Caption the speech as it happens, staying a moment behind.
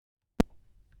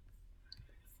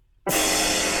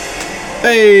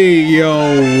Hey,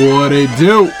 yo, what it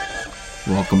do?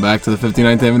 Welcome back to the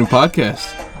 59th Avenue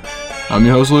Podcast. I'm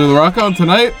your host, Louis LaRocca, and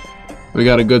tonight we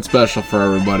got a good special for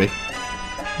everybody.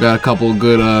 We got a couple of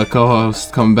good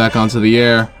co-hosts coming back onto the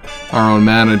air. Our own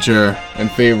manager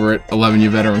and favorite 11-year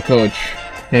veteran coach,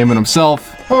 Heyman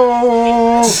himself.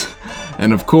 Oh.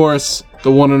 And of course,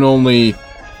 the one and only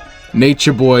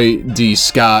Nature Boy D.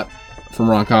 Scott from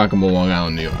Ronkonkoma, Long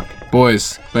Island, New York.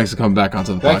 Boys, thanks for coming back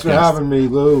onto the podcast. Thanks for having me,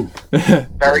 Lou.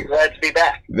 Very glad to be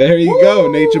back. There you go.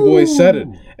 Nature Boy said it.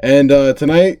 And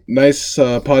tonight, nice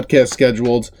podcast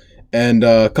scheduled, and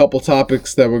a couple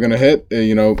topics that we're going to hit.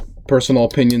 Personal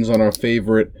opinions on our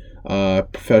favorite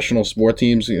professional sport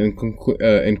teams,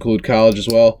 include college as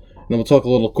well. And then we'll talk a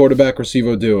little quarterback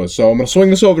receiver duo. So I'm going to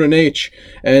swing this over to Nate.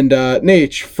 And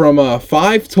Nate, from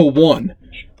 5 to 1,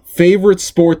 favorite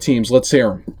sport teams. Let's hear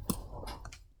them.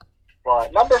 Well,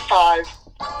 number 5,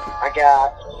 I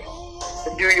got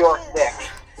the New York Knicks.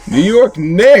 New York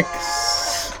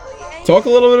Knicks. Talk a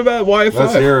little bit about why 5.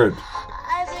 Let's hear it.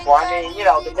 Well, I mean,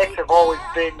 the Knicks have always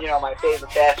been, my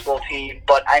favorite basketball team.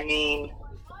 But, I mean,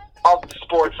 of the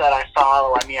sports that I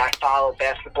follow, I follow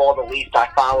basketball the least. I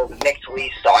follow the Knicks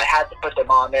least. So I had to put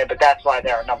them on there. But that's why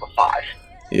they're number 5.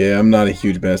 Yeah, I'm not a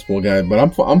huge basketball guy, but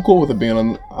I'm cool with it being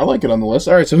on. I like it on the list.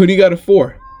 All right, so who do you got at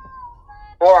 4?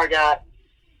 4, I got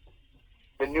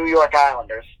the New York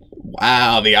Islanders.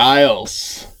 Wow, the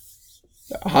Isles.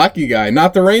 A hockey guy,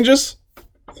 not the Rangers?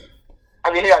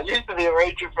 I mean, I used to be a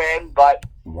Ranger fan, but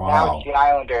now it's the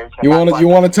Islanders. You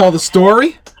want to tell the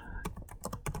story?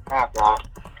 Oh, God.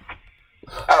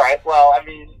 All right, well,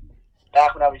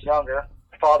 back when I was younger,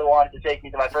 my father wanted to take me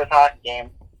to my first hockey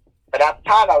game. But at the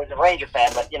time, I was a Ranger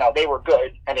fan, but, they were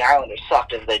good, and the Islanders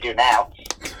sucked as they do now.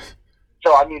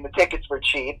 So, the tickets were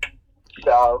cheap.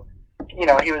 So, he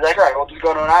was like, all right, we'll just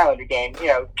go to an Islander game,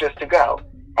 just to go.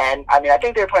 And, I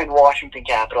think they were playing the Washington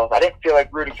Capitals. I didn't feel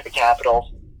like rooting for the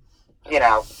Capitals,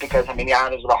 because, the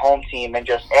Islanders were the home team. And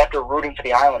just after rooting for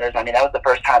the Islanders, that was the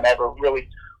first time I ever really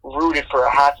rooted for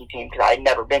a hockey team because I had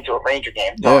never been to a Ranger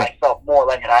game. So I felt more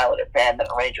like an Islander fan than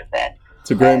a Ranger fan. It's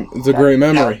a great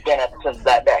memory. It's been ever since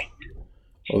that day.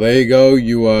 Well, there you go.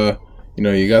 You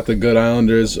got the good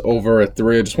Islanders over at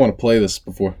 3. I just want to play this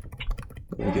before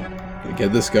we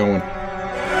get this going. All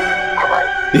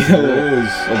right. Yeah,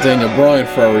 little Daniel Bryan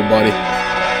for everybody.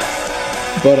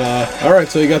 But all right.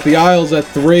 So you got the Isles at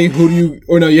 3. You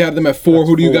have them at 4.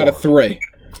 Who do you got at 3?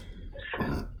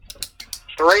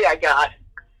 3, I got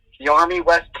the Army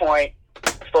West Point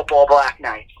football Black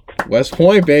Knights. West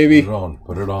Point, baby.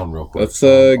 Put it on real quick. Let's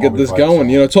get this going.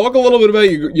 Talk a little bit about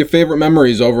your favorite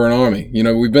memories over in Army.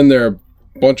 We've been there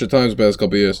a bunch of times the past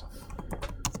couple of years.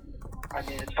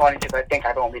 It's funny because I think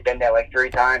I've only been there like 3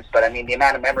 times, but the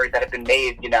amount of memories that have been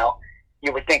made,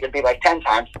 you would think it'd be like 10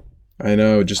 times. I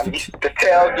know, just the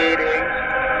tailgating,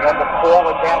 the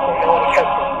falling down the hill to catch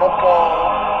the football.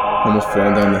 Almost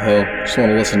falling down the hill. Just want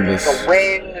to listen to this. The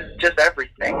wind, just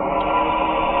everything.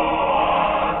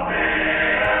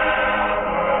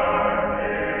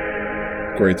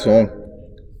 Great song.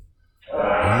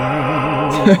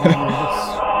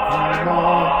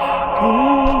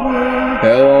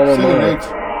 Hell on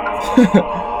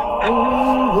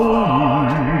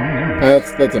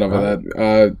That's enough of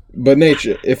that. But Nate,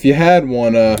 if you had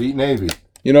one, beat Navy.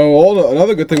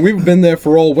 Another good thing, we've been there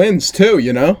for all wins too.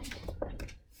 Yeah.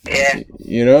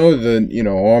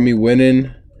 Army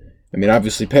winning.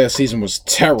 Obviously, past season was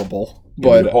terrible.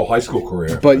 But whole high school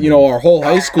career. But our whole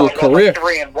high school career.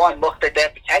 3-1 looked at their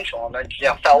potential and then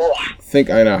fell off.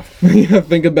 I know.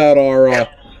 Think about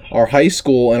our high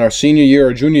school and our senior year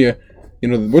or junior.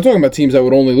 We're talking about teams that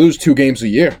would only lose 2 games a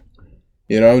year.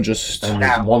 And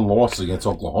 1 loss against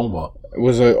Oklahoma. It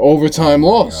was an overtime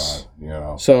loss.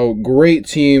 So great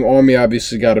team. Army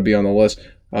obviously got to be on the list.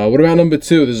 What about number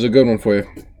 2? This is a good one for you.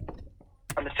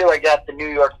 Number 2, I got the New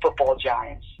York Football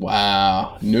Giants.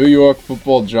 Wow, New York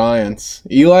Football Giants.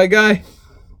 Eli guy?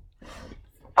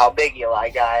 Oh, big Eli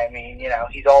guy.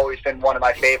 He's always been one of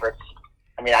my favorites.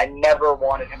 I never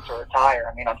wanted him to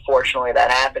retire. Unfortunately,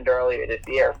 that happened earlier this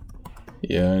year.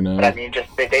 Yeah, I know. But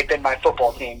they've been my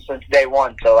football team since day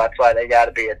one, so that's why they got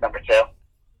to be at number 2.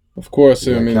 Of course,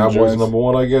 Cowboys Giants. number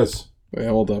 1, I guess. Wait,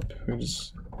 hold up. Yeah,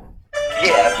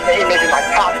 maybe my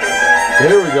top 2.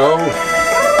 Here we go.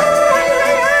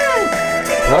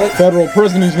 Right. Federal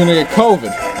prison, he's going to get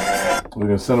COVID. We're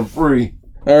going to set him free.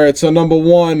 All right, so number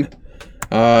 1.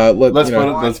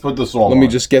 Let's put the song on. Let me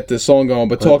just get this song going,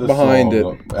 but talk behind it.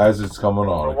 As it's coming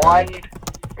on. Number 1,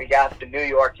 we got the New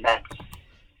York Mets.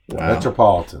 Wow.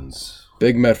 Metropolitans.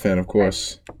 Big Met fan, of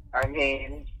course. Out of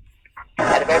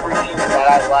every team that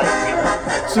I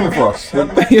like, Sing it for us.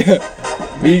 Yeah.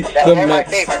 Meet They're the my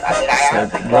Mets. favorite. I mean, I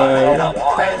honestly don't know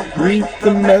why. Greet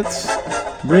the Mets.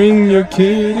 Bring your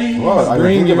kitty. Well, I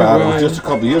bring think your about it. It wine. was just a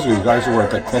couple of years ago. You guys were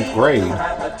at the 10th grade,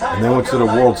 and they went to the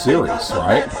World Series,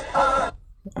 right?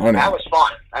 That was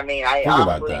fun. I mean, Think about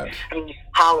honestly, that. I mean,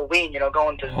 Halloween,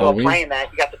 going to school Halloween? playing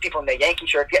that. You got the people in the Yankee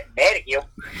shirts getting mad at you.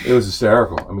 It was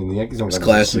hysterical. I mean, the Yankees won in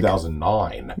classic.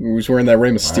 2009. He was wearing that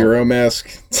Rey Mysterio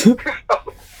mask.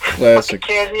 Classic.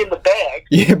 Candy in the bag.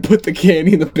 Yeah, put the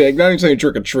candy in the bag. Not even saying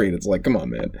trick or treat. It's like, come on,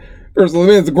 man. First of all,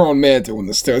 it's a grown man doing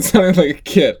this too. It's not even like a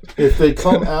kid. If they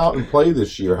come out and play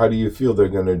this year, how do you feel they're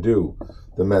going to do?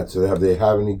 The Mets, have they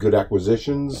have any good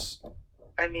acquisitions?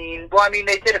 I mean,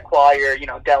 they did acquire,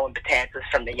 Dylan Betances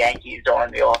from the Yankees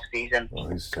during the offseason. Oh,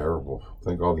 he's terrible. I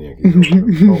think all the Yankees are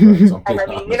so bad.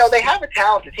 And I mean, they have a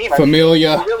talented team.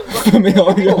 Familia. I mean,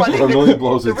 Familia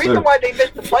blows the it reason too. why they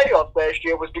missed the playoffs last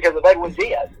year was because of Edwin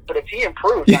Diaz. But if he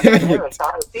improved, Yeah. they're a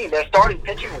solid team. Their starting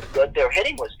pitching was good. Their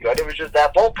hitting was good. It was just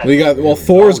that bullpen.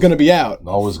 Thor's going to be out.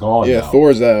 Always gone. Yeah, now.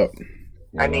 Thor's out.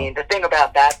 I mean, the thing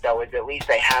about that, though, is at least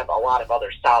they have a lot of other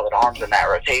solid arms in that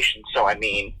rotation. So, I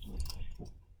mean,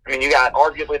 you got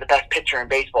arguably the best pitcher in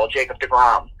baseball, Jacob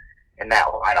deGrom, in that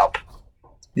lineup.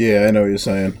 Yeah, I know what you're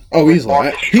saying. Oh, he's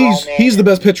the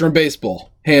best pitcher in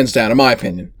baseball, hands down, in my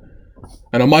opinion.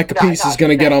 I know Mike Capis is going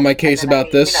to get on my case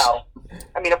about this.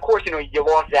 Of course, you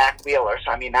lost Zach Wheeler,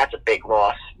 so, that's a big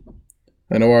loss.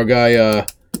 I know our guy,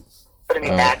 But,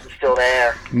 Max is still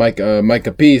there. Mike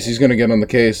Capis, he's going to get on the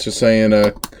case just saying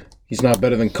he's not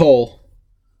better than Cole.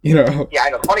 Yeah, I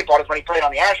know. The funny part is when he played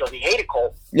on the Astros, he hated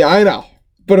Cole. Yeah, I know.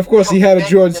 But of course he had a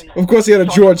George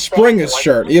Springer's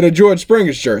shirt. He had a George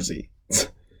Springer's jersey.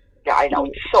 Yeah, I know.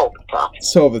 It's so over the top.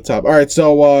 So over the top. All right,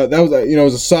 so that was it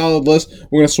was a solid list.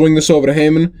 We're gonna swing this over to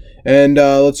Heyman, and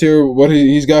let's hear what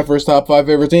he's got for his top 5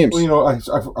 favorite teams. Well,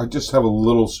 I just have a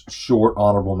little short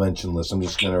honorable mention list. I'm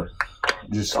just gonna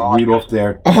read off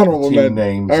their honorable team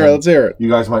names. All right, let's hear it. You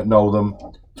guys might know them.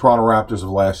 Toronto Raptors of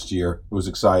last year. It was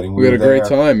exciting. We had a great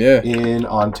time, yeah. In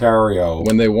Ontario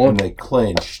when they won, when they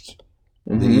clinched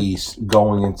the East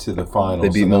going into the finals. They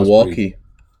beat Milwaukee.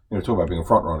 Talk about being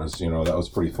front runners. That was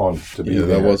pretty fun to be there.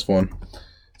 Yeah, that was fun.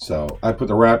 So I put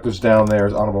the Raptors down there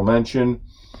as honorable mention.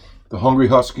 The Hungry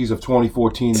Huskies of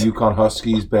 2014, the UConn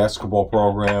Huskies basketball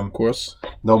program. Of course.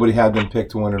 Nobody had them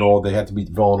picked to win it all. They had to beat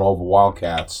Villanova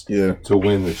Wildcats to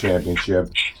win the championship.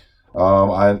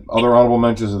 Other honorable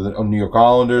mentions of the New York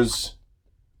Islanders.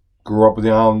 Grew up with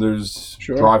the Islanders.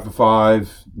 Sure. Drive for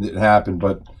 5. It happened,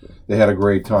 but they had a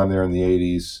great time there in the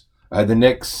 80s. I had the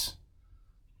Knicks.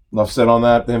 Enough said on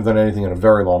that. They haven't done anything in a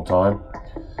very long time.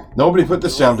 Nobody put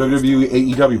this down. WWE,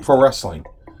 AEW, pro wrestling.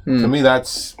 To me,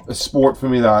 that's a sport for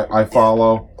me that I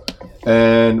follow.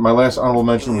 And my last honorable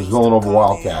mention was Villanova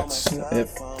Wildcats. Yep.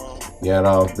 There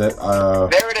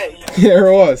it is. There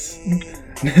it was.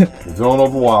 The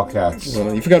Villanova Wildcats.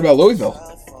 You forgot about Louisville.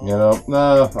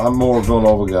 I'm more a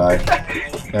Villanova guy.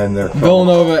 And they're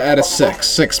Villanova at a 6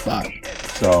 spot.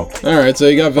 So, all right, so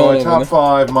you got Villanova. My top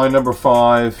 5, my number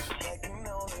 5,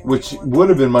 which would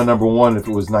have been my number 1 if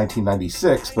it was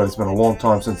 1996, but it's been a long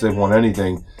time since they've won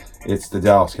anything. It's the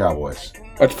Dallas Cowboys.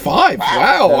 At 5?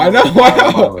 Wow, I know.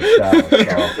 Wow.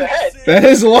 That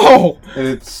is low.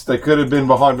 They could have been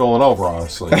behind Villanova,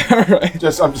 honestly. All right.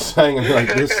 I'm just saying,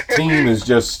 this team is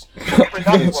just,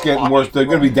 it's getting worse. They're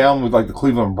going to be down with the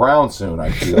Cleveland Browns soon,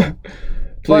 I feel.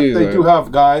 Please, but they do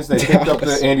have guys. They picked up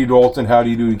the Andy Dalton, How Do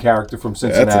You Do character from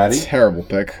Cincinnati. That's a terrible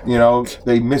pick.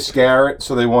 They missed Garrett,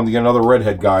 so they wanted to get another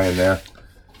redhead guy in there.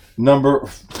 Number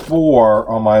 4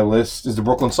 on my list is the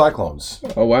Brooklyn Cyclones.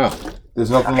 Oh, wow. There's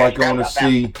nothing like going to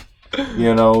see,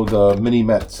 the mini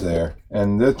Mets there.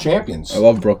 And they're champions. I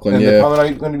love Brooklyn, and they're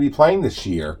probably going to be playing this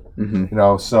year.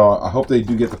 Mm-hmm. So I hope they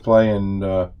do get to play and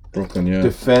Brooklyn,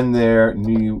 defend their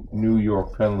New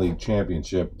York Penn League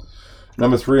championship.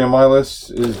 Number 3 on my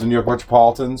list is the New York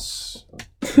Metropolitans.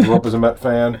 Grew up as a Met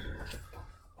fan.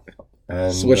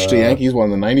 And switched to Yankees, in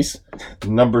the 90s.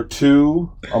 Number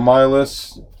 2 on my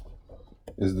list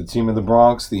is the team of the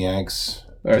Bronx, the Yanks.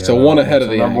 All right, so one ahead of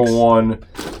the Yanks. Yanks. Number 1,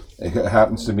 it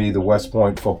happens to be the West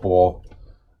Point football,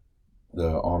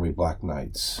 the Army Black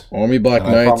Knights. Army Black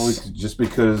Knights. Probably just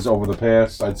because over the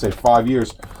past, I'd say 5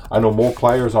 years, I know more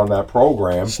players on that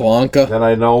program Slanka than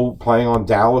I know playing on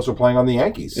Dallas or playing on the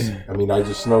Yankees. I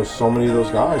just know so many of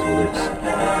those guys, whether it's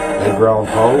Edgar Allan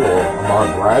Poe or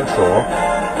Ahmad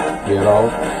Bradshaw.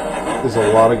 There's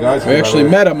a lot of guys. We actually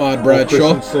met Ahmad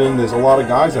Bradshaw. There's a lot of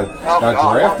guys that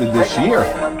got drafted this year.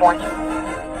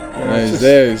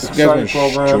 He's exciting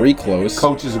program. Street close.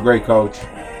 Coach is a great coach.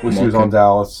 Wish he was on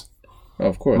Dallas.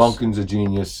 Of course. Monken's a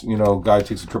genius. Guy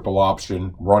takes a triple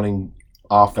option, running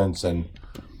offense, and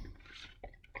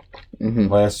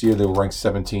Last year they were ranked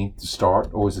 17th to start,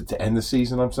 or was it to end the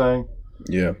season? I'm saying.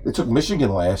 Yeah. They took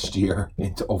Michigan last year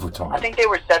into overtime. I think they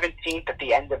were 17th at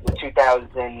the end of the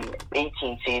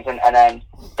 2018 season, and then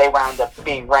they wound up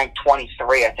being ranked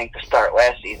 23, I think, to start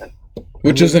last season.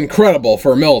 Which is incredible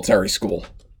for a military school.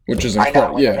 Which is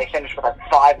incredible. I know, they finished with like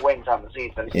 5 wins on the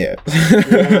season. Yeah.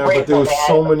 Yeah, but there was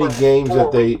so many games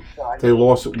that they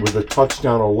lost with a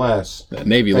touchdown or less. That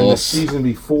Navy and lost. The season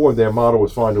before, their motto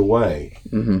was find a way.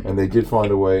 And they did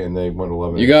find a way, and they went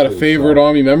 11. You got a favorite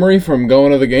Army memory from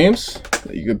going to the games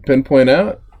that you could pinpoint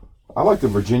out? I like the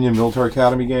Virginia Military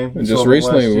Academy game. And just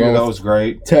recently, last year, that was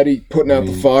great. Teddy putting out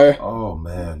the fire. Oh,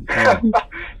 man. That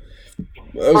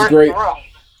was great.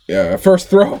 Yeah, first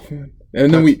throw.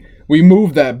 And then we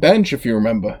moved that bench, if you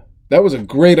remember. That was a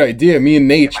great idea. Me and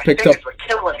Nate picked up.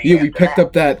 Yeah, we picked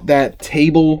up that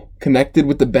table connected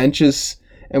with the benches,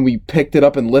 and we picked it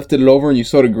up and lifted it over, and you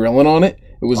started grilling on it.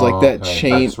 It was like that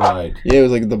chain. That's right. Yeah, it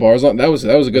was like the bars on. That was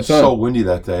a good time. So windy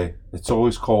that day. It's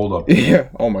always cold up there. Yeah.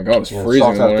 Oh my God, it's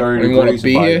freezing. It starts at 30 degrees. Want to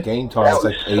be here? Game time, it's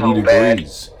like 80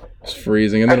 degrees. It's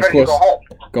freezing, and then of course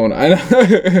going. I know.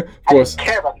 Of course. I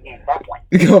didn't care about the game at that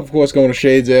point. Of course, going to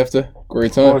Shades after.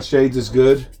 Great time. Going to Shades is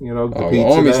good. You know, the pizza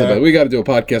Army's the there. best. We got to do a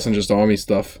podcast on just Army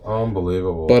stuff.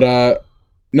 Unbelievable. But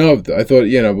no, I thought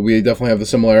but we definitely have the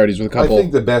similarities with a couple. I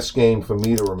think the best game for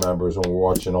me to remember is when we were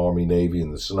watching Army Navy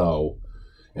in the snow,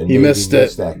 and he Navy missed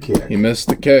it. That kick. He missed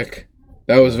the kick.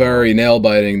 That was very nail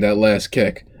biting. That last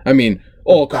kick. I mean,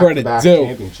 all credit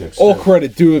due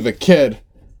to the kid.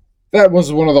 That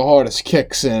was one of the hardest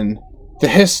kicks in the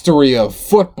history of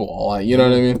football. You know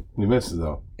what I mean? He missed it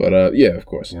though. But yeah, of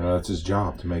course. You know, that's his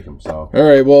job to make him so. All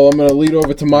right, well, I'm gonna lead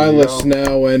over to my list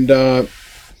now, and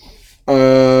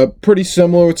pretty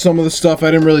similar with some of the stuff.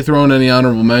 I didn't really throw in any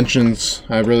honorable mentions.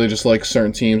 I really just like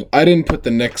certain teams. I didn't put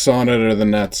the Knicks on it or the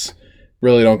Nets.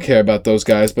 Really don't care about those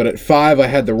guys. But at 5, I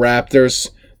had the Raptors,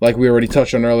 like we already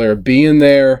touched on earlier, being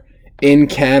there in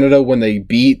Canada when they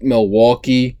beat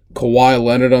Milwaukee. Kawhi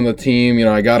Leonard on the team. You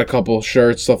know, I got a couple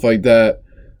shirts, stuff like that.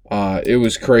 It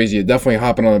was crazy. Definitely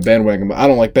hopping on a bandwagon, but I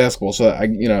don't like basketball, so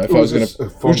if I was gonna,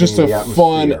 it was just a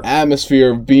fun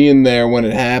atmosphere of being there when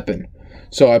it happened.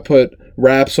 So I put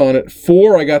Raps on it.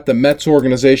 4, I got the Mets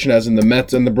organization, as in the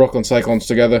Mets and the Brooklyn Cyclones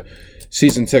together.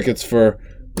 Season tickets for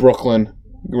Brooklyn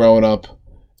growing up,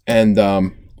 and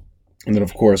then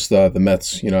of course the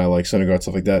Mets. You know, I like Syndergaard,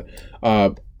 stuff like that.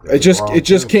 It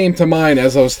just came to mind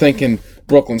as I was thinking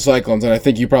Brooklyn Cyclones, and I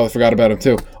think you probably forgot about him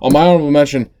too. On my honorable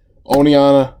mention,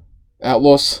 Oneonta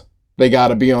Outlaws, they got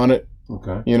to be on it.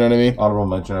 Okay. You know what I mean? Honorable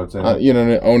mention, I would say.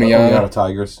 Oneonta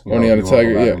Tigers. Oneonta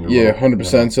Tiger, yeah,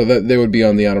 100%. So that they would be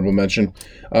on the honorable mention.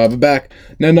 But back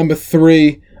now, number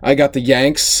 3, I got the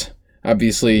Yanks.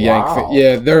 Obviously,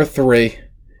 yeah, they're 3.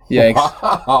 Yanks.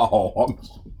 Wow.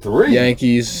 3.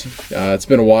 Yankees. It's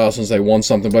been a while since they won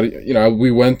something, but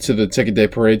we went to the Ticket Day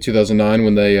Parade 2009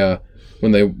 when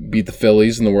they beat the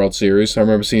Phillies in the World Series. I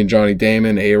remember seeing Johnny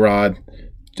Damon, A-Rod,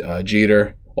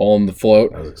 Jeter, all on the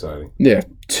float. That was exciting. Yeah.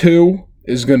 2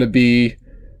 is going to be,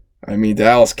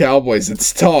 Dallas Cowboys.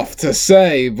 It's tough to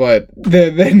say, but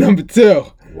they're number 2.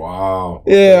 Wow.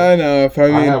 Yeah, I know. I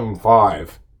have them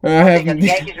 5. I have the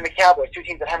Yankees and the Cowboys, 2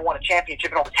 teams that haven't won a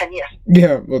championship in over 10 years.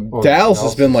 Yeah, well, Dallas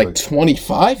has been like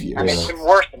 25 years. I mean, it's been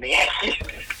worse than the Yankees.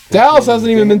 Dallas hasn't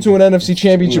even been to an NFC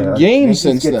Championship game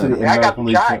since then. I got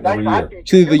the Giants.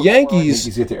 See, the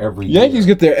Yankees get there every year. Yankees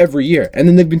get there every year, and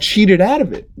then they've been cheated out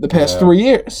of it the past 3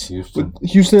 years.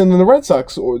 Houston and the Red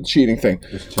Sox cheating thing.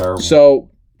 It's terrible. So,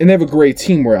 and they have a great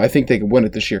team where I think they could win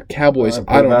it this year. Cowboys,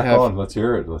 I don't have. Let's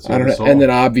hear it. I don't know. And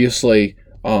then obviously,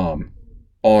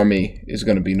 Army is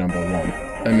going to be number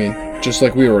 1. Just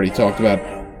like we already talked about.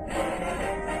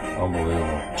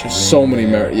 Unbelievable. Just so many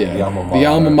merit. Yeah, the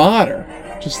alma mater.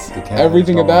 Just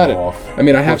everything about it.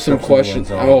 I have some questions.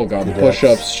 Oh God, the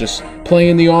push-ups. Just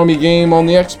playing the Army game on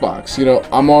the Xbox.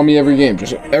 I'm Army every game.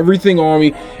 Just everything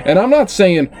Army. And I'm not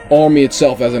saying Army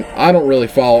itself as I don't really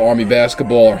follow Army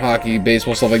basketball or hockey,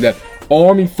 baseball, stuff like that.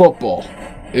 Army football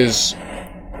is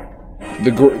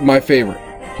my favorite,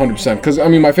 100%. Because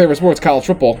my favorite sport is college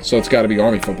football, so it's got to be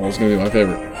Army football. It's going to be my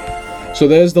favorite. So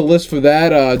there's the list for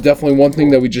that. Definitely one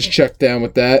thing that we just checked down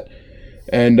with that.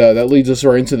 And that leads us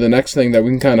right into the next thing that we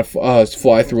can kind of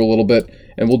fly through a little bit.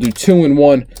 And we'll do 2 and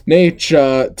 1. Nate,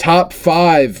 top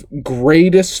 5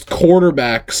 greatest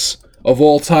quarterbacks of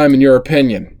all time in your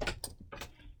opinion. All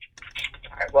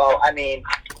right, well, I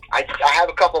have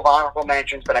a couple of honorable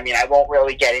mentions, but I won't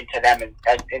really get into them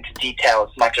into detail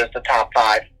as much as the top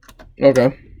 5.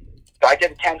 Okay. So I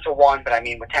did 10 to 1, but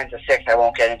with 10 to 6, I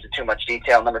won't get into too much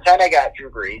detail. Number 10, I got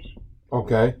Drew Brees.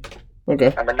 Okay.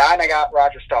 Okay. Number 9, I got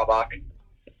Roger Staubach.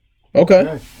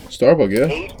 Okay. Starbuck, yeah.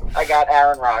 8, I got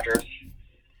Aaron Rodgers.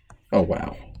 Oh,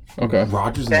 wow. Okay.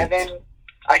 Rodgers. 7,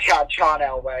 I got John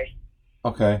Elway.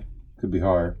 Okay. Could be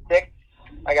higher. 6,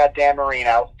 I got Dan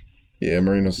Marino. Yeah,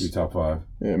 Marino's. Be top 5.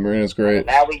 Yeah, Marino's great.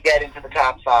 Now we get into the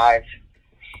top 5.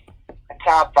 And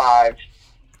top 5,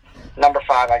 number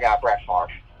 5, I got Brett Favre.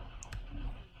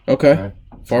 Okay.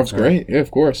 Favre's great. Yeah, of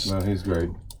course. No, he's great.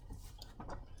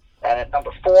 And at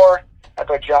number 4, I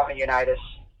put Johnny Unitas.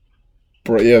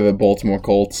 Yeah, the Baltimore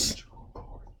Colts.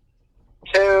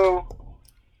 2,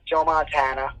 Joe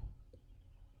Montana.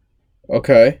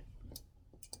 Okay.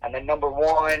 And then number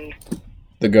 1,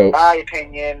 The GOAT. my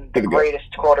opinion, the The GOAT.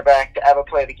 greatest quarterback to ever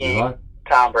play the game, Eli?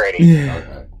 Tom Brady.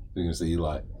 Okay. You're going to say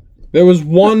Eli. There was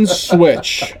one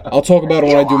switch. I'll talk about it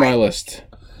when I do my list.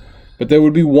 But there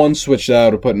would be one switch that I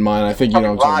would have put in mine. I think you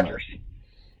know what I'm talking about. Rodgers.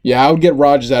 Yeah, I would get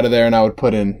Rodgers out of there and I would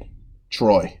put in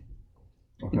Troy.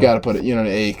 Okay. You got to put it,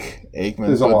 Aikman.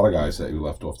 There's a But- lot of guys that you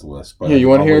left off the list. But Yeah, you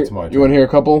want to I'll hear? wait till my You want to hear a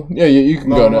couple? Yeah, you can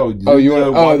No, go no, now. Oh, you want? the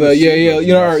Oh, wide the yeah.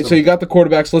 receivers, All right. So you got the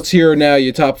quarterbacks. Let's hear now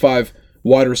your top 5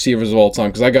 wide receivers of all time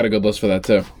because I got a good list for that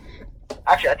too.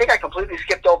 Actually, I think I completely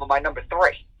skipped over my number 3,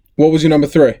 What was your number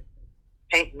 3?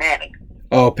 Peyton Manning.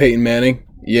 Oh, Peyton Manning.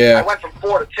 I Yeah. went from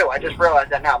 4 to 2. I just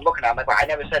realized that now. I'm looking at it. I'm like, well, I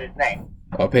never said his name.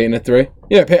 Oh, Peyton at 3.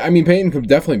 Yeah, Peyton could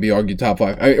definitely be argued top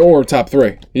 5 or top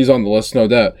 3. He's on the list, no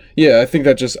doubt. Yeah, I think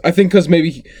because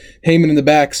maybe Heyman in the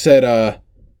back said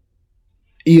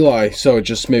Eli, so it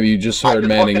just maybe you just I heard just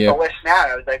Manning. looked at Yeah. the list now,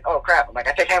 and I was like, oh, crap. I'm like,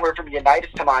 I think I went from Unitas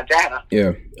to Montana.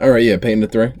 Yeah. All right. Yeah, Peyton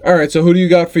at 3. All right. So who do you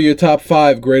got for your top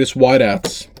 5 greatest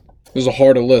wideouts? This is a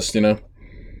harder list,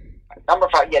 Number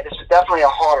 5, yeah, this is definitely a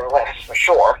harder list, for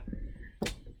sure.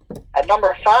 At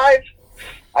number 5,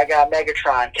 I got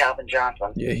Megatron, Calvin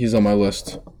Johnson. Yeah, he's on my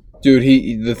list. Dude,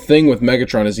 the thing with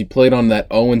Megatron is he played on that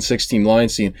 0-16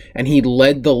 Lions team, and he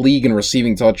led the league in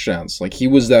receiving touchdowns. Like, he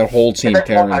was that whole team That's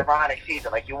carrying. an ironic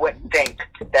season. Like, you wouldn't think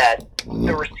that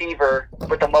the receiver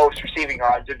with the most receiving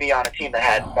yards would be on a team that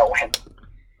had no him.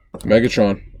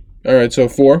 Megatron. All right, so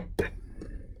 4.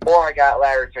 Or I got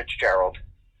Larry Fitzgerald.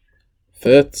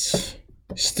 Fitz.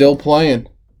 Still playing.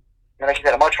 And like you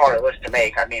said, a much harder list to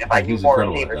make. I mean, if I knew He's more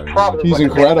incredible. receivers, I mean, probably he's would have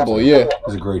been incredible, number yeah. 4.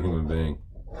 He's a great human being.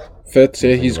 Fitz,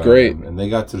 yeah, he's Think about great. him. And they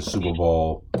got to the Super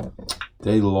Bowl.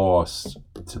 They lost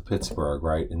to Pittsburgh,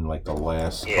 right, in like the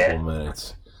last couple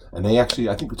minutes. And they actually,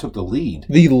 I think, we took the lead.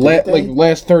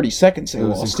 Last 30 seconds they It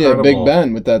was lost. Yeah, Big incredible.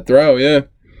 Ben with that throw, yeah.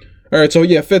 All right, so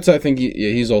yeah, Fitz, I think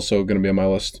he's also going to be on my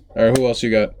list. All right, who else you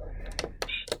got?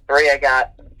 3, I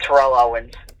got Terrell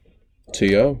Owens.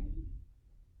 T.O.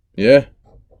 Yeah.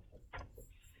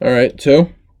 All right, 2.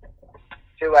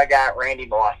 2, I got Randy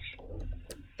Moss.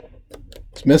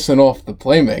 He's missing off the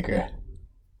playmaker.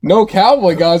 No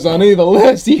Cowboy guys on either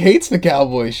list. He hates the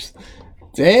Cowboys.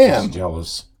 Damn. He's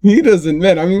jealous. He doesn't,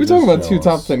 man. I mean, we're talking about 2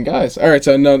 top 10 guys. All right,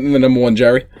 so the number 1,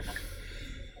 Jerry.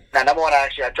 Now, number 1,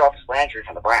 actually, I dropped Landry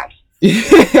from the Browns.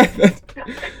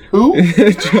 Who?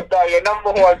 No, yeah,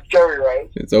 number 1, Jerry Rice.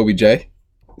 It's OBJ.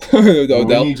 What we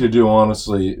Odell. need to do,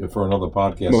 honestly, for another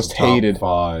podcast, Most is top hated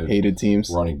 5 Hated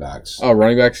teams. running backs. Oh,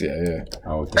 running backs? Yeah.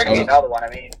 I would There think could be another one. I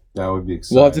mean, that would be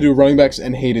exciting. We'll have to do running backs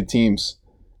and hated teams.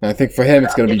 And I think for him,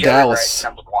 it's going to be Jerry Dallas. Rice,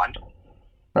 number 1.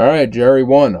 All right, Jerry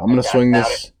 1. I'm going to Yeah, swing got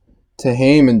this to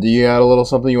Heyman. Do you add a little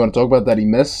something you want to talk about that he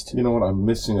missed? You know what? I'm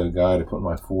missing a guy to put in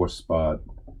my 4th spot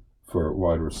for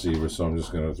wide receiver, so I'm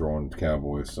just going to throw in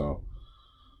Cowboys. So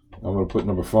I'm going to put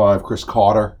number 5, Chris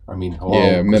Carter. I mean, hello,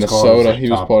 Yeah, Chris Minnesota. Carter's He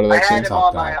was top- part of I that had team. him top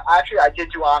on my. guy. Actually, I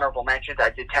did do honorable mentions. I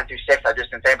did 10 through 6. I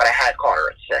just didn't say, but I had Carter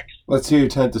at 6. Let's hear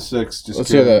 10 to 6. Just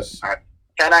Let's hear that. curious.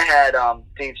 10, I had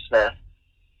Steve Smith.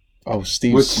 Oh,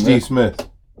 Steve Which Smith. Steve Smith?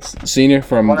 Senior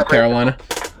from One of the- Carolina.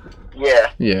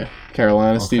 Yeah. Yeah,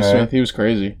 Carolina. Steve Okay. Smith. He was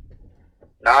crazy.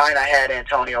 9, I had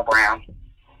Antonio Brown.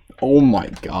 Oh, my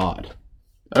God.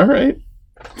 All right.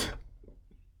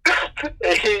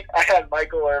 8, I had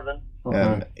Michael Irvin. Okay.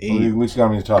 And At 8. least got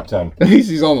me in the top 10. At least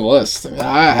he's on the list. I mean,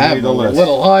 I have made the a list.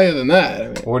 little higher than that. I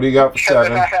mean, What do you got for 7,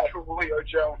 7? I had Julio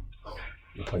Jones.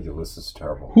 Looks like your list is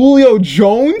terrible. Julio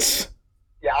Jones?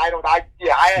 Yeah, I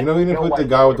had You know, he didn't no put the idea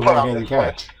guy with the who put on one-handed this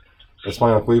catch. list. That's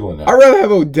playing on Cleveland now. I'd rather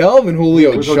have Odell than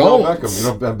Julio Where's Odell Jones. Beckham?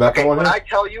 You don't have Beckham Okay, on when here? I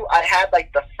tell you, I had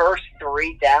like the first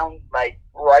 3 down, like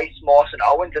Rice, Moss, and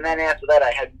Owens, and then after that,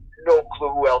 I had no clue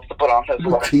who else to put on this You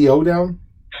put list. T.O. down?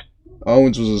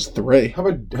 Owens was his 3. How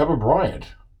about Bryant?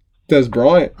 Des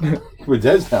Bryant. With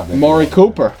Des down there. Maury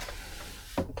Cooper.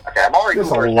 Okay, I'm already There's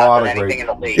a Cooper's lot not of done anything great- in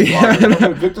the league. Yeah. How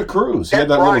about Victor Cruz? He had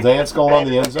that little dance going on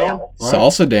in the end zone. Right?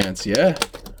 Salsa dance, yeah.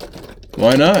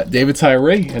 Why not? David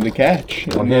Tyree had the catch.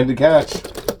 One-handed catch.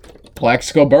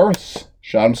 Plaxico Burress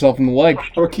shot himself in the leg.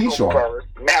 How about Keyshawn?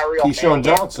 Man, Mario Keyshawn fan.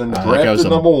 Johnson, That drafted guy was the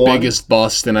number 1. biggest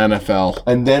bust in NFL.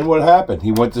 And then what happened?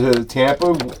 He went to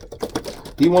Tampa.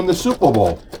 He won the Super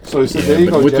Bowl. So he said, there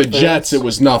you but go, with Jet the Jets, fans. it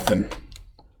was nothing.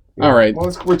 Yeah. All right. Well,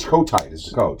 it's Rich Kotite is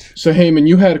the coach. So, Heyman,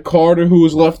 you had Carter, who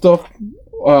was left off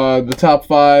the top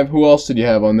 5. Who else did you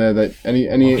have on there? That any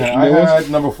Okay, new I ones? had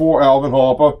number 4, Alvin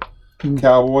Harper,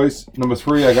 Cowboys. Number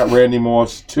 3, I got Randy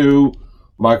Moss. 2,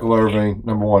 Michael Irving.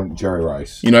 Number 1, Jerry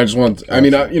Rice. I just want.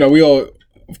 We all,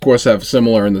 of course, have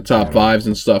similar in the top 5s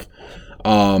and stuff.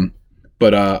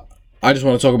 But I just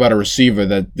want to talk about a receiver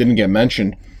that didn't get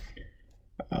mentioned.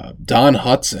 Don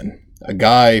Hudson, a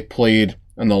guy played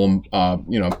in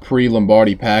the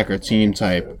pre-Lombardi Packer team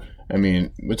type. I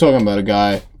mean, we're talking about a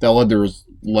guy that led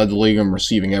the league in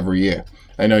receiving every year.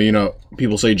 I know,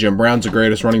 people say Jim Brown's the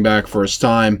greatest running back for his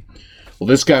time. Well,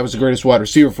 this guy was the greatest wide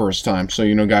receiver for his time. So,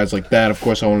 guys like that, of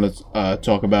course, I wanted to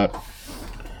talk about.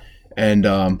 And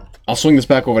I'll swing this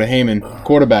back over to Heyman.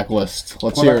 Quarterback list.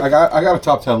 Let's hear it. I got a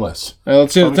top 10 list.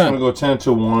 Let's hear I'm the just 10. going to go 10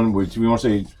 to 1, which we want to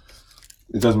say,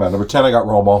 it doesn't matter. Number 10, I got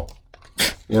Romo.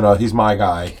 He's my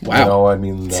guy. Wow.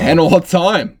 10 all the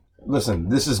time. Listen,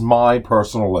 this is my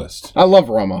personal list. I love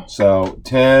Romo. So,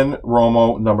 10,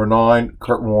 Romo. Number 9,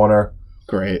 Kurt Warner.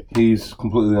 Great. He's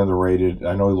completely underrated.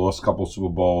 I know he lost a couple of Super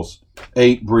Bowls.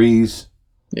 8, Breeze.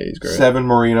 Yeah, he's great. 7,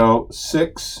 Marino.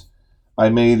 6, I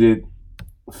made it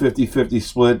 50-50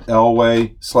 split,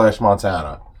 Elway /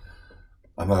 Montana.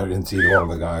 I'm not into either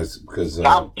one of the guys because...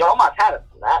 Joe Montana's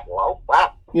that low.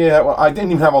 Wow. Yeah, well, I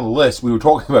didn't even have on the list. We were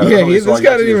talking about it. Yeah, earlier, so this I guy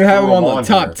guess didn't we even just have him threw on the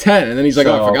top here. 10, and then he's like,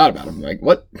 I forgot about him. I'm like,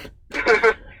 what?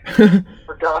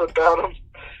 Forgot about him.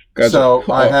 Guys, So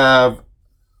I have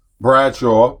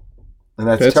Bradshaw, and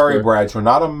that's Pittsburgh. Terry Bradshaw,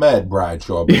 not Ahmed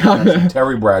Bradshaw, but Yeah. actually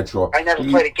Terry Bradshaw. I never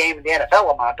played a game in the NFL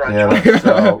with my brother. Yeah,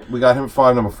 so we got him at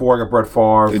 5. Number 4, I got Brett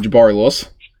Favre. Did Jabari Lewis?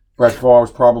 Brett Favre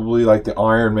was probably like the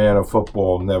Iron Man of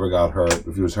football. Never got hurt.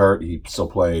 If he was hurt, he still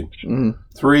played. Mm-hmm.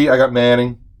 3, I got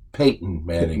Manning. Peyton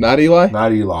Manning. Not Eli?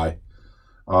 Not Eli.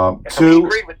 So we 2,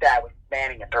 agreed with that with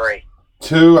Manning at 3.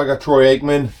 2, I got Troy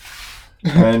Aikman.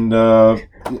 And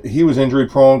he was injury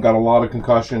prone, got a lot of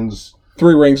concussions.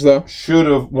 3 rings, though. Should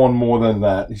have won more than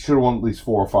that. He should have won at least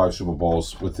 4 or 5 Super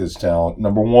Bowls with his talent.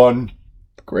 Number 1,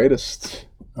 Greatest.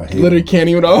 I hate Literally him. can't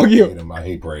even I argue. hate him. I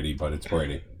hate Brady, but it's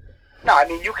Brady. No, I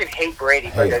mean, you can hate Brady,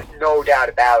 but Hate there's no doubt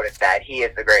about it that he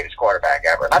is the greatest quarterback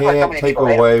ever. That's why so Can't many take people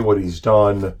hate him. away what he's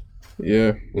done.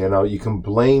 Yeah. You can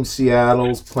blame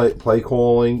Seattle's play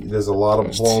calling. There's a lot of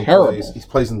It's blown terrible. plays. He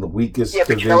plays in the weakest Yeah,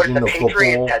 but you notice division the of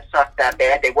Patriots football. had sucked that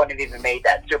bad. They wouldn't have even made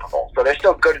that Super Bowl. So they're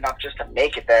still good enough just to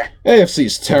make it there.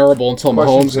 AFC's terrible until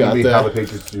Question's Mahomes going got to be how the there.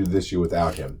 Patriots do this year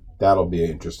without him. That'll be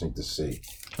interesting to see.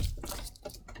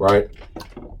 Right?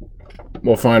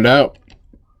 We'll find out.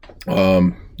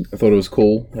 I thought it was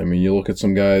cool. I mean, you look at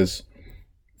some guys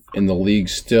in the league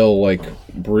still, like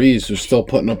Breeze, who's still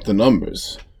putting up the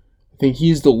numbers. I think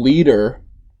he's the leader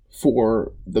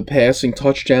for the passing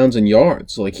touchdowns and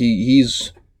yards. Like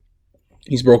he's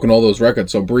broken all those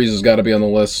records. So Breeze has got to be on the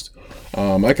list.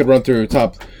 I could run through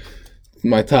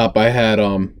my top. I had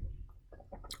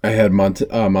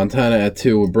Montana at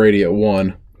 2 with Brady at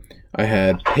 1. I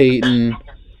had Peyton.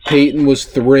 Peyton was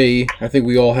 3. I think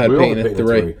we all had We all Peyton had at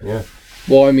Peyton 3. Yeah.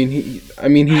 Well, I mean,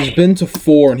 he's been to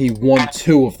 4 and he won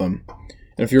 2 of them.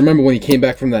 And if you remember when he came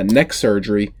back from that neck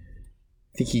surgery,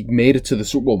 I think he made it to the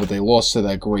Super Bowl, but they lost to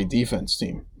that great defense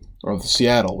team of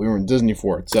Seattle. We were in Disney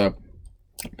for it. So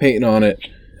Peyton on it.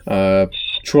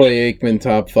 Troy Aikman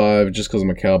top 5, just because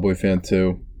I'm a Cowboy fan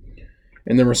too.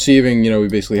 And then receiving, we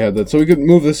basically had that. So we could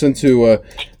move this into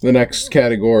the next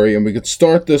category, and we could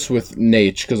start this with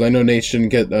Nate, because I know Nate didn't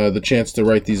get the chance to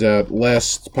write these out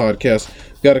last podcast.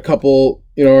 We got a couple,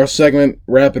 our segment,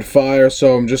 Rapid Fire,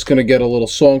 so I'm just going to get a little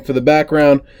song for the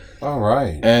background. All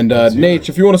right. And Nate,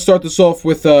 if you want to start this off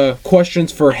with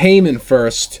questions for Heyman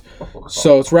first.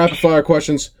 So it's Rapid Fire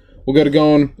questions. We'll get it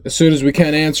going as soon as we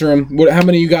can answer them. How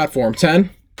many you got for him? 10?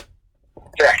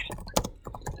 Correct.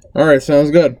 All right,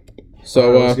 sounds good.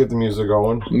 So let's get the music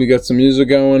going. let me get some music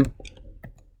going.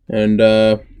 And,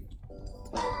 all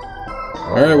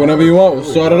right, whenever you want, we'll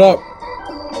start it up.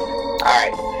 All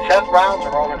right. Seth Rollins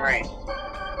or Roman Reigns?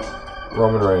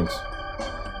 Roman Reigns.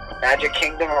 Magic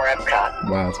Kingdom or Epcot?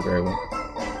 Wow, that's a great one.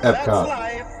 Epcot.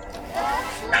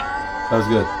 That was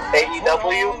good.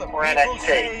 AEW or NXT?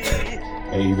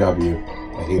 AEW.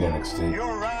 I hate NXT.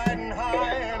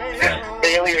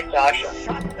 Bailey or Sasha?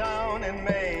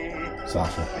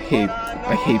 Sasha.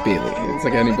 I hate Bailey. It's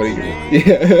like anybody. Bailey.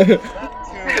 Yeah.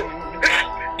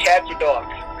 Cats or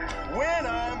dogs?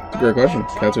 It's a great question.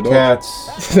 Cats or dogs?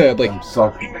 Cats. Like, I'm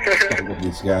sucking with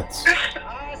these cats.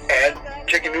 And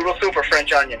chicken noodle soup or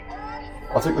French onion?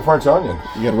 I'll take the French onion.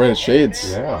 You got red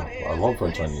shades. Yeah, I love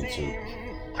French onion soup.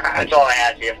 That's all I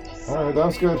had for you. All right, that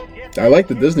was good. I like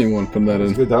the Disney one. Putting that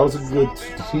in. Good. That was a good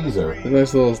teaser. A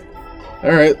nice little.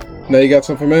 All right, now you got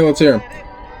something for me. Let's hear 'em.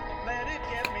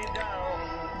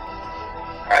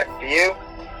 All right, for you,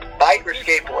 bike or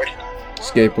skateboard?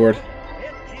 Skateboard.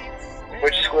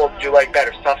 Which school did you like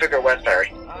better, Suffolk or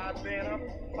Westbury?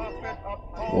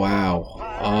 Wow.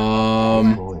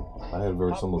 I had a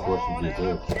very similar question to you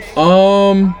too.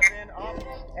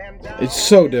 It's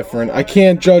so different. I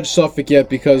can't judge Suffolk yet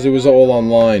because it was all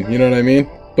online. You know what I mean?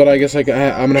 But I guess I'm gonna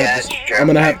Yeah, have that's to. true. I'm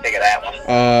gonna I have. didn't think of that one.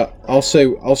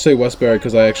 I'll say Westbury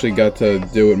because I actually got to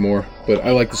do it more. But I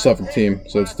like the Suffolk team,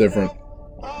 so it's different.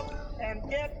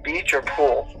 Beach or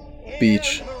pool?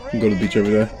 Beach. I can go to the beach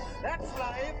every day.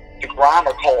 DeGrom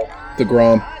or Cole?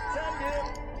 DeGrom.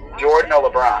 Jordan or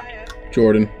LeBron?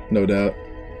 Jordan, no doubt.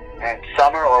 And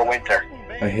summer or winter?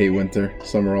 I hate winter.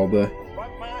 Summer all day.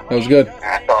 That was good.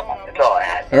 That's all I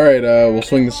had. All right, we'll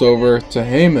swing this over to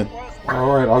Heyman.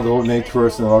 All right, I'll go with Nate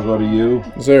first, and then I'll go to you.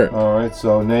 Sir. All right,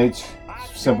 so Nate,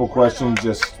 simple question,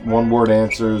 just one-word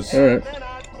answers. All right.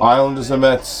 Islanders or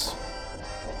Mets?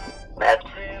 Mets.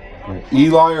 Okay.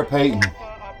 Eli or Peyton?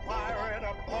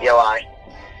 Eli.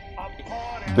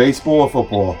 Baseball or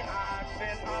football?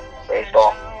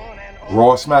 Baseball. Raw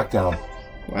or SmackDown?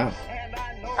 Wow.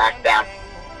 SmackDown.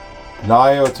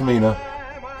 Nia or Tamina?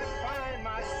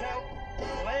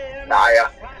 Naya.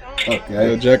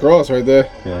 Okay. Jack Ross right there.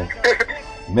 Okay.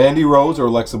 Mandy Rose or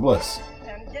Alexa Bliss?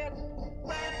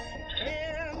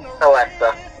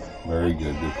 Alexa. Very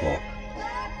good call.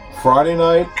 Friday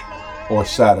night or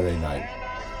Saturday night?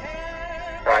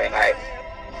 Friday night.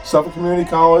 Suffolk Community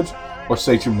College or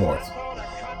Sachem North?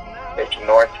 Sachem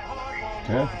North.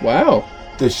 Okay. Wow.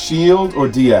 The Shield or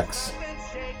DX?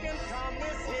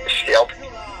 Shield.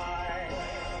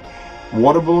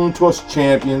 Water balloon toss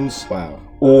champions Wow.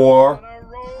 or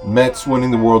Mets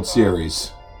winning the World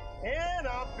Series?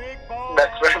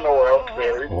 Mets win the World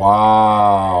Series.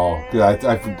 Wow.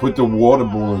 I put the water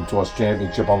balloon toss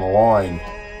championship on the line.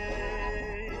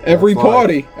 Every That's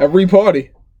party. Every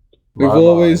party. We've Right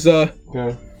always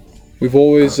Okay.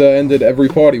 ended every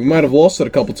party. We might have lost it a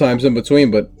couple times in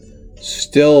between, but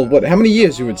still, how many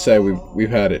years you would say we've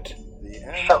had it?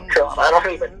 Oh, God. I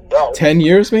don't even know. 10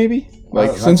 years maybe?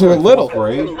 Like That's since we were like little.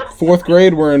 fourth grade. 4th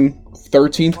grade, we're in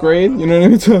 13th grade, you know what I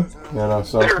mean? So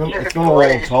it's been a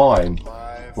long time.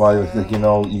 Well, I think, you're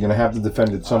going to have to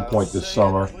defend at some point this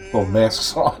summer. Well,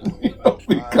 masks on, be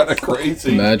kind of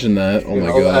crazy. Imagine that. Oh my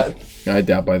know god. I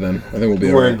doubt by then. I think we'll be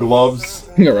Wearing alright. gloves,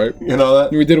 All right. you know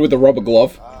that? We did it with the rubber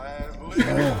glove.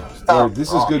 All right,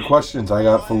 this is good questions I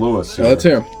got for Lewis. Now, let's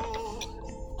hear 'em.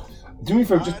 Do me a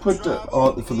favor, just put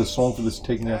for the song for this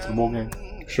Taking Out to the Bowl game.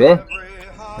 Sure.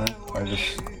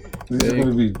 These are going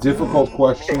to be difficult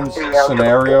questions,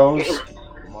 scenarios.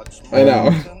 I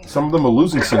know. Some of them are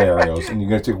losing scenarios, and you're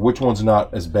going to take which one's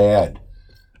not as bad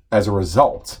as a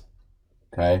result.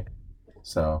 Okay?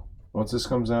 So, once this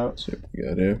comes out. See what we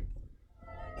got here.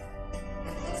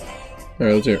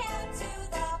 Alright, let's hear it.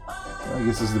 I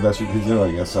guess this is the best we can do,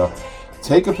 I guess. So,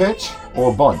 take a pitch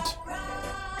or bunt?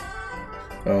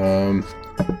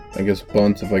 I guess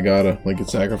bunt if I gotta. Like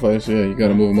it's sacrifice, yeah, you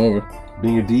gotta move him over.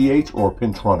 Being a DH or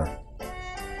pinch runner?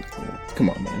 Come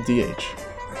on, man. DH.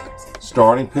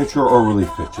 Starting pitcher or relief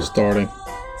pitcher? Starting.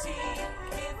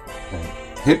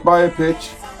 Hit by a pitch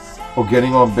or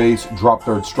getting on base, drop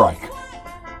third strike?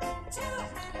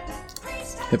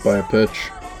 Hit by a pitch.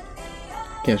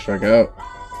 Can't strike out.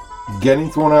 Getting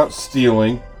thrown out,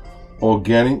 stealing, or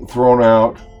getting thrown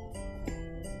out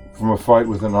from a fight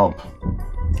with an ump?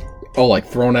 Oh, like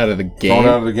thrown out of the game? Thrown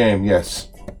out of the game, yes.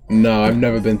 No, I've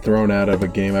never been thrown out of a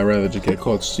game. I'd rather just get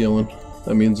caught stealing.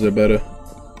 That means they're better.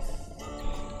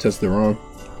 Test their arm.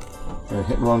 A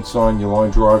hit and run sign, your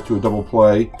line drive to a double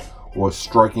play, or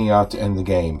striking out to end the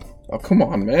game? Oh, come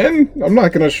on, man. I'm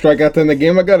not going to strike out to end the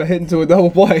game. I got to hit into a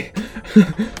double play.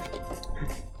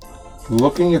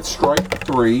 Looking at strike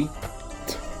 3,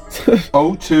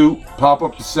 0-2, pop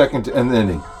up to second to end the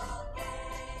inning.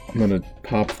 I'm going to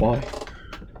pop fly.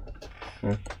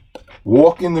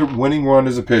 Walk in the winning run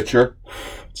as a pitcher,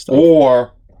 Stop.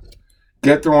 or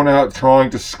get thrown out trying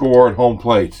to score at home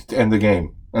plate to end the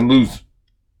game and lose.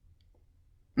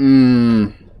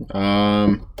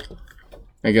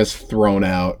 I guess thrown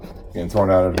out. Getting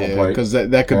thrown out at home Yeah, plate. because that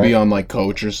could Okay. be on like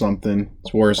coach or something.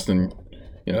 It's worse than,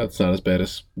 it's not as bad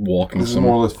as walking This is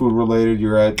somewhere. more or less food related.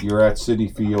 You're at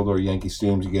Citi Field or Yankee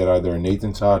Stadium. You get either a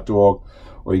Nathan's hot dog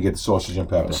or you get the sausage and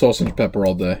pepper. Sausage and pepper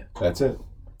all day. That's it.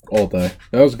 All day.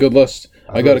 That was a good list.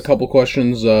 I got a couple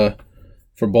questions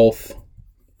for both,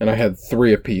 and I had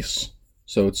 3 apiece.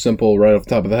 So it's simple right off the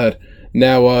top of the head.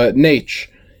 Now, Nate,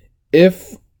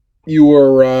 if you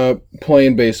were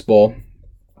playing baseball,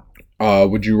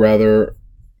 would you rather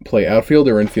play outfield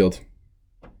or infield?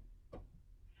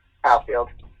 Outfield.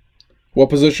 What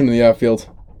position in the outfield?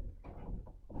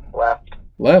 Left.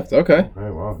 Left, okay. Hey,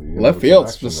 wow, you Left got field,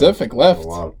 some action specific, there. left. A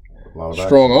lot of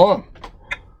Strong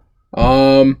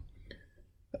action.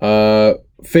 arm.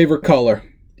 Favorite color?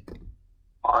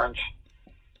 Orange.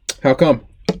 How come?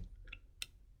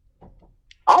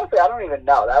 Honestly, I don't even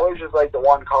know. That was just like the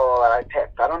one color that I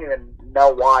picked. I don't even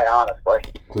know why, honestly.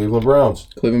 Cleveland Browns.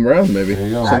 Cleveland Browns, maybe. There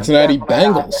you go. Cincinnati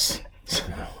Definitely Bengals.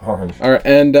 Orange. All right,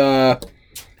 and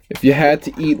if you had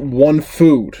to eat one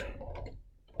food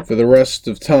for the rest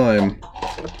of time,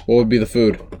 what would be the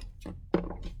food?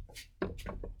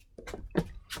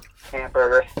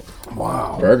 Hamburgers.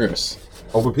 Wow. Burgers.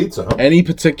 Over pizza, huh? Any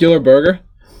particular burger?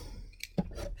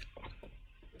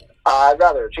 I'd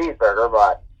rather a cheeseburger,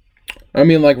 but I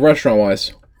mean, like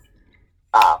restaurant-wise.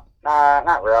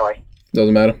 not really.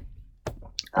 Doesn't matter. Not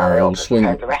All right, real we'll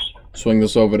swing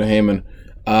this over to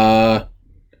Heyman.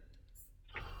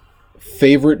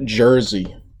 Favorite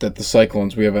jersey that the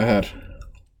Cyclones we ever had?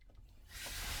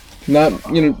 Not,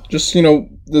 just,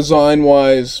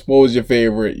 design-wise, what was your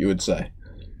favorite, you would say?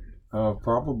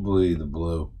 Probably the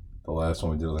blue. The last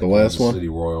one we did. Like The last Kansas one? City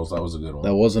Royals. That was a good one.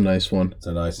 That was a nice one. It's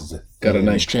a nice. Got a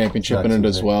nice championship in it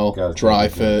as well. Got a Dry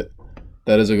championship. fit.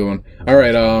 That is a good one. All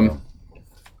right.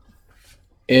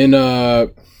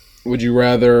 Would you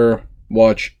rather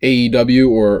watch AEW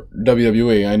or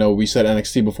WWE? I know we said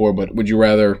NXT before, but would you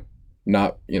rather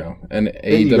not? And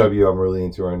AEW I'm really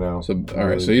into right now. So all right.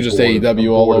 Really So you just bored of- AEW I'm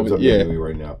all bored of over. Yeah. WWE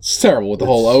right now. It's terrible with the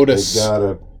whole Otis. They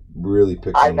gotta really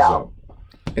pick I things know. up.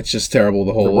 It's just terrible.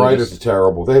 The The whole writers Otis. are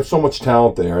terrible. They have so much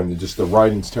talent there, and the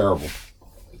writing's terrible.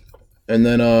 And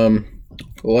then the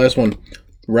last one,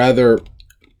 rather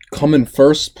come in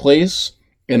first place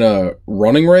in a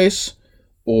running race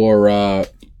or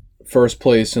first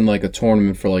place in like a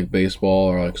tournament for like baseball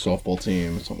or like softball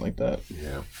team or something like that.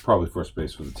 Yeah, probably first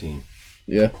base for the team.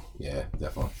 Yeah. Yeah,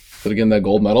 definitely. But again, that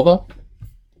gold medal though?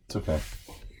 It's okay.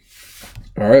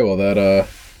 All right, well that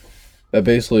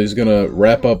basically is gonna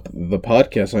wrap up the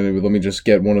podcast. Let me just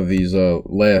get one of these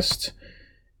last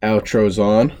outros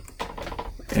on.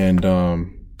 And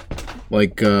I'm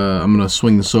gonna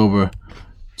swing this over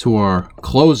to our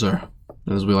closer,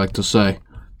 as we like to say,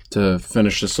 to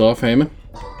finish this off, Heyman.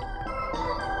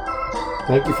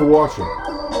 Thank you for watching.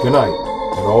 Good night,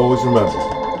 and always remember,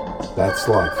 that's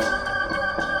life.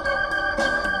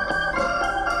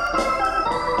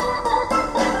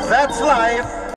 That's life.